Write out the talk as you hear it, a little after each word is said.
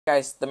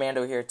Guys, the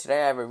Mando here.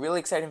 Today I have a really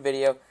exciting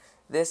video.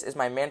 This is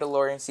my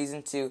Mandalorian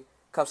Season 2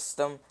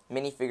 custom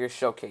minifigure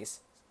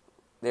showcase.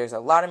 There's a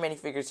lot of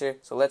minifigures here,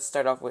 so let's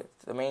start off with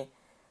the main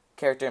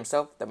character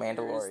himself, the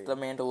Mandalorian. The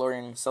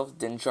Mandalorian himself,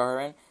 Din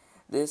Djarin.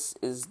 This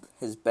is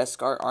his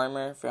Beskar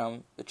armor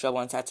from the Trouble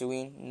on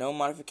Tatooine. No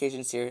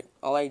modifications here.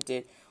 All I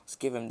did was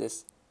give him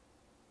this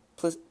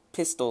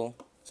pistol,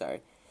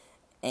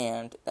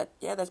 and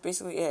that's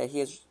basically it. He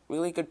has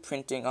really good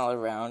printing all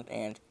around,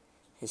 and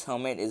his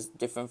helmet is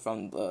different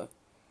from the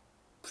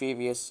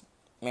previous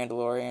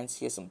Mandalorians.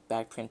 He has some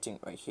back printing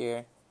right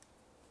here,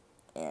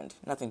 and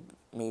nothing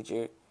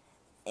major.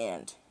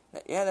 And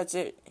that's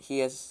it. He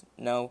has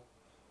no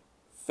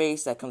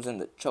face that comes in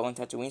the Trouble on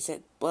Tatooine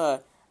set,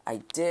 but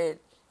I did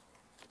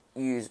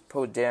use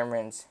Poe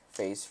Dameron's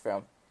face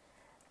from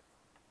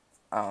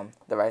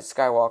The Rise of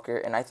Skywalker,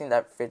 and I think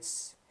that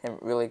fits him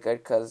really good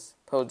because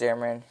Poe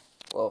Dameron,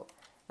 well,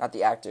 not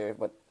the actor,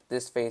 but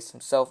this face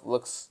himself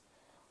looks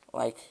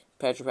like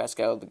Pedro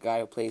Pascal, the guy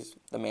who plays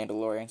the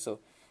Mandalorian. So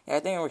yeah, I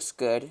think it works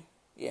good.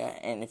 Yeah,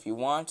 and if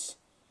it's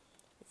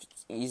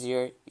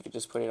easier, you could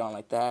just put it on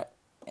like that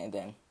and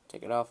then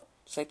take it off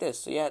just like this.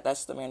 So yeah,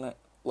 that's the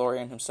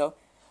Mandalorian himself.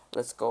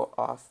 Let's go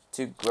off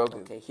to Grogu.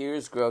 Okay,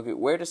 here's Grogu.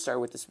 Where to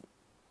start with this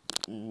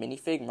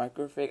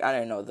microfig? I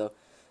don't know though.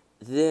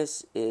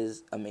 This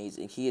is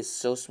amazing. He is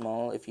so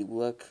small. If you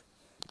look,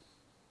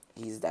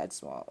 he's that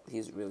small.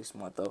 He's really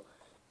small though.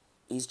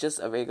 He's just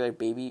a regular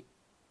baby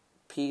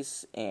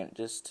piece, and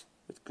just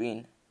with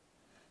green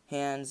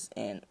hands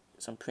and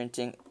some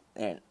printing,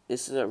 and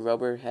this is a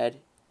rubber head.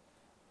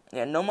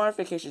 Yeah, no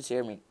modifications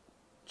here. I mean,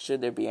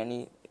 should there be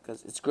any?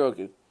 Because it's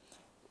Grogu.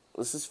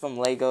 This is from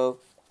Lego.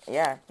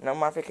 Yeah, no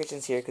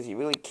modifications here because you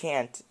really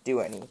can't do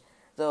any.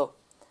 Though,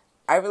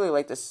 I really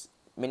like this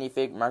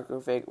minifig,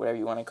 microfig, whatever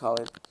you want to call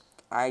it.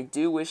 I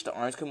do wish the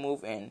arms could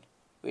move and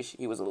wish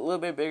he was a little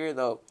bit bigger,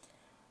 though.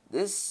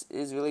 This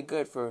is really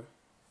good for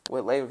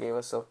what Lego gave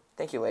us, so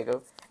thank you,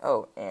 Lego.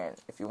 Oh, and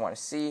if you want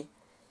to see,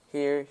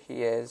 here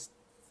he is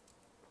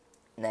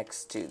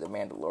next to the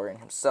Mandalorian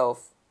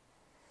himself.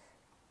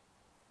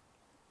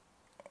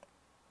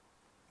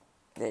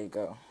 There you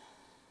go.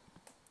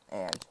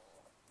 And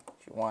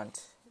if you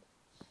want,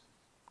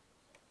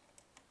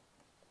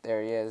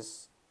 there he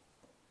is.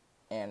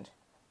 And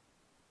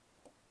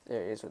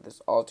there he is with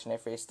this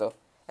alternate face, though.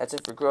 That's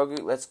it for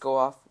Grogu. Let's go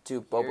off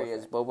to Boba Fett. Here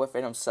he is, Boba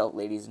Fett himself,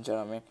 ladies and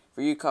gentlemen.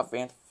 For you Cup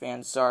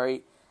fans,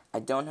 sorry, I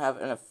don't have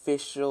an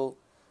official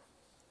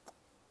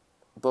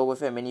Boba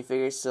Fett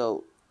minifigure,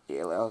 so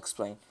yeah, I'll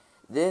explain.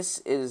 This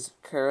is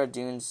Cara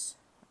Dune's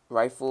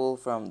rifle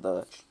from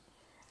the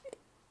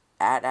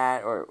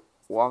AT-AT or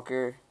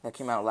Walker that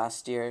came out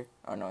last year,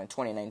 in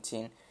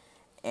 2019,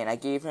 and I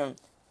gave him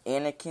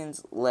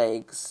Anakin's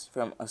legs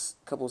from a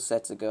couple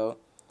sets ago,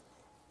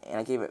 and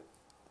I gave it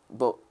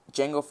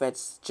Jango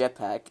Fett's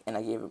jetpack, and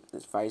I gave him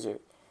this visor,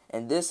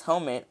 and this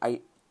helmet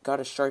I got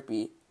a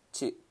Sharpie,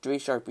 3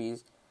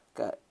 Sharpies,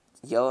 got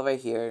yellow right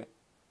here,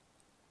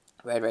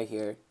 red right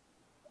here,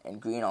 and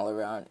green all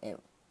around, and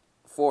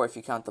 4 if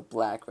you count the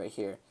black right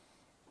here.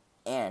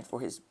 And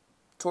for his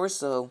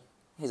torso,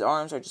 his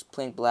arms are just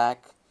plain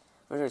black.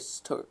 For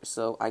his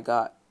torso, I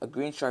got a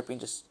green Sharpie and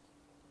just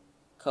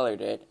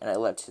colored it, and I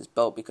left his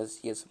belt because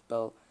he has a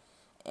belt,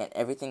 and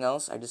everything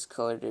else I just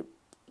colored it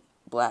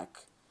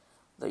black.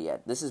 So yeah,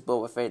 this is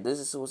Boba Fett. This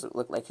is supposed to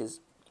look like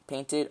his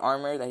painted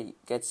armor that he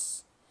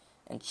gets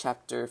in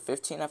chapter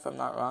 15, if I'm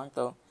not wrong,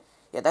 though.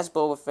 Yeah, that's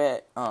Boba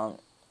Fett.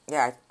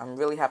 Yeah, I'm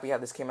really happy how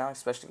this came out,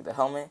 especially with the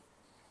helmet.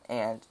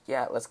 And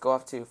yeah, let's go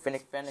off to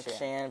Fennec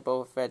Shand,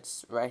 Boba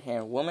Fett's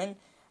right-hand woman.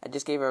 I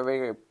just gave her a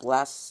regular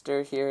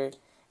blaster here,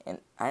 and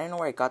I don't know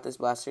where I got this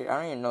blaster. I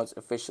don't even know it's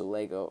official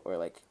Lego or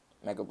like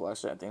Mega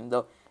Blaster or anything,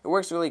 though it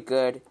works really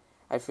good,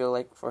 I feel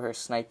like, for her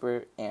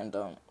sniper. And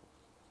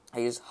I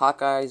used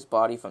Hawkeye's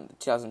body from the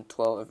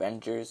 2012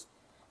 Avengers.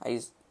 I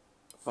used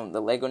from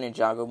the Lego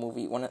Ninjago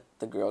movie, one of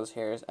the girls'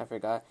 hairs, I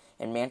forgot,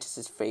 and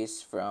Mantis's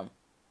face from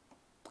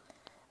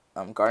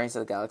Guardians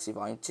of the Galaxy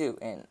Volume 2,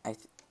 and I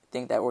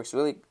think that works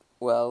really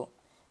well.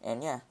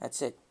 And yeah,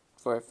 that's it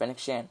for Fennec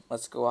Shand.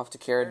 Let's go off to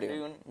Cara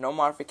Dune. No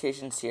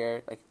modifications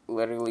here, like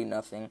literally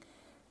nothing.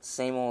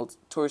 Same old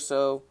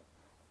torso,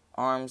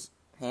 arms,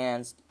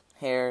 hands,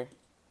 hair,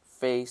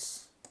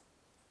 face,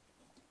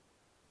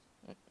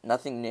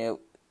 nothing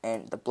new.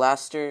 And the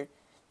blaster,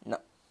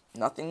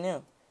 nothing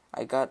new.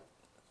 I got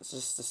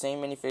just the same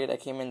minifigure that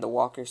came in the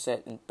Walker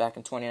set back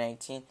in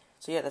 2019.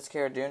 So yeah, that's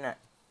Cara Dune,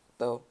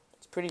 though.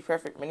 It's a pretty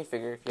perfect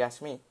minifigure, if you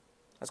ask me.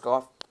 Let's go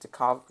off to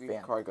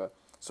Greef Karga.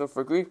 So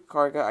for Greef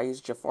Karga, I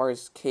used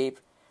Jafar's cape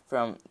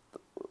from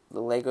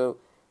the Lego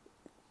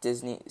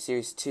Disney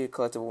Series 2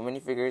 collectible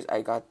minifigures.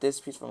 I got this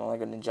piece from the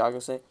Lego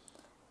Ninjago set.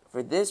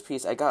 For this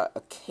piece, I got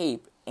a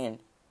cape and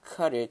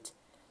cut it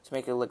to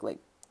make it look like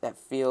that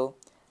feel.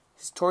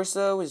 His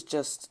torso is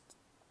just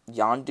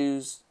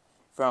Yondu's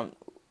from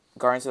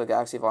Guardians of the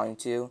Galaxy Volume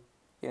 2.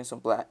 Giving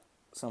some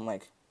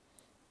like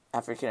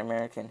African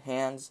American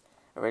hands,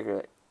 a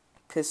regular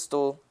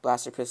pistol,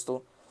 blaster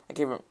pistol. I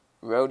gave him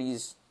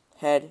Rhodey's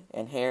head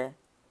and hair.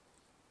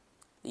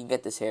 You can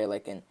get this hair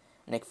like in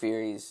Nick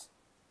Fury's.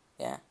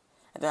 Yeah,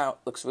 I think that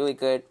looks really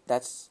good.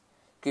 That's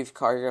Grief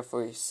Karga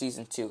for his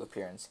Season 2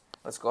 appearance.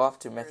 Let's go off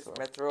to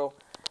Mithril.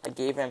 I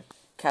gave him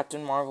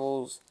Captain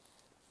Marvel's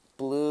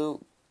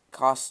blue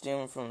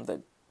costume from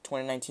the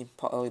 2019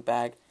 poly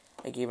bag.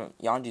 I gave him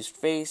Yondu's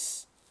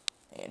face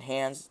and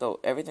hands, though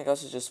everything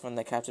else is just from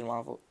the Captain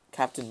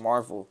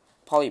Marvel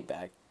poly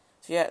bag.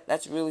 So yeah,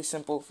 that's really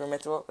simple for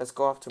Mithril. Let's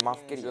go off to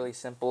Moff Gideon. It's really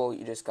simple.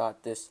 You just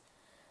got this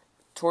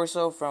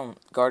torso from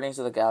Guardians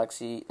of the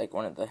Galaxy, like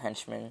one of the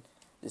henchmen.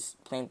 This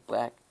plain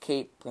black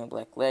cape, plain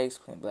black legs,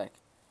 plain black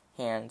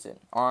hands and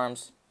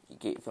arms. You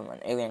gave him an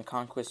Alien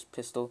Conquest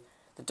pistol.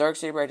 The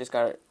Darksaber, I just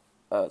got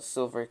a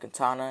silver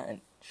katana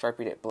and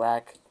sharpied it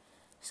black.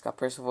 He's got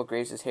Percival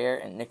Graves' hair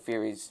and Nick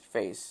Fury's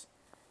face.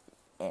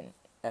 And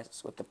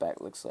that's what the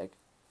back looks like.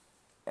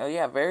 Oh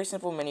yeah, very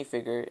simple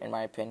minifigure in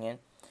my opinion.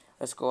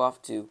 Let's go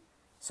off to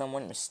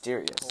someone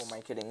mysterious. Oh, am I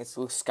kidding? It's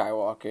Luke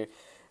Skywalker.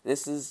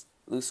 This is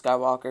Luke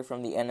Skywalker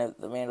from the end of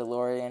The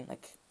Mandalorian,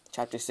 like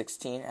chapter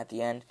 16 at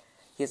the end.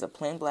 He has a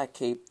plain black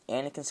cape,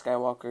 Anakin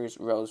Skywalker's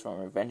rose from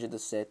Revenge of the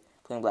Sith,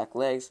 plain black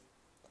legs.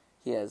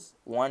 He has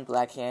one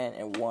black hand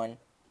and one,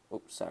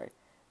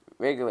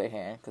 regular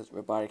hand, because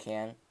robotic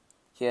hand.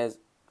 He has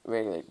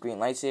regular green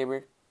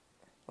lightsaber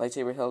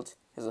hilt.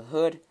 He has a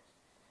hood,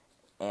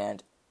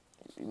 and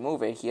if you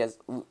move it, he has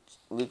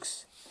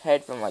Luke's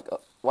head from like a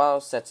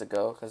while sets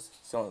ago, because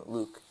it's the only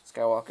Luke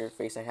Skywalker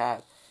face I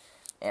have.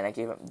 And I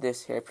gave him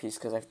this hairpiece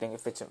because I think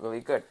it fits him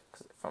really good,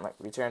 from like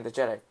Return of the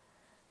Jedi.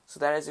 So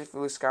that is it for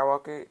Luke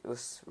Skywalker.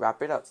 Let's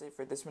wrap it up. That's it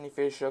for this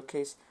minifigure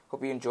showcase.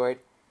 Hope you enjoyed.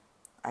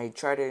 I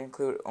try to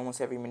include almost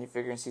every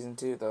minifigure in Season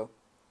 2, though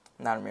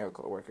I'm not a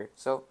miracle worker.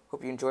 So,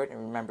 hope you enjoyed, and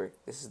remember,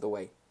 this is the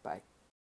way. Bye.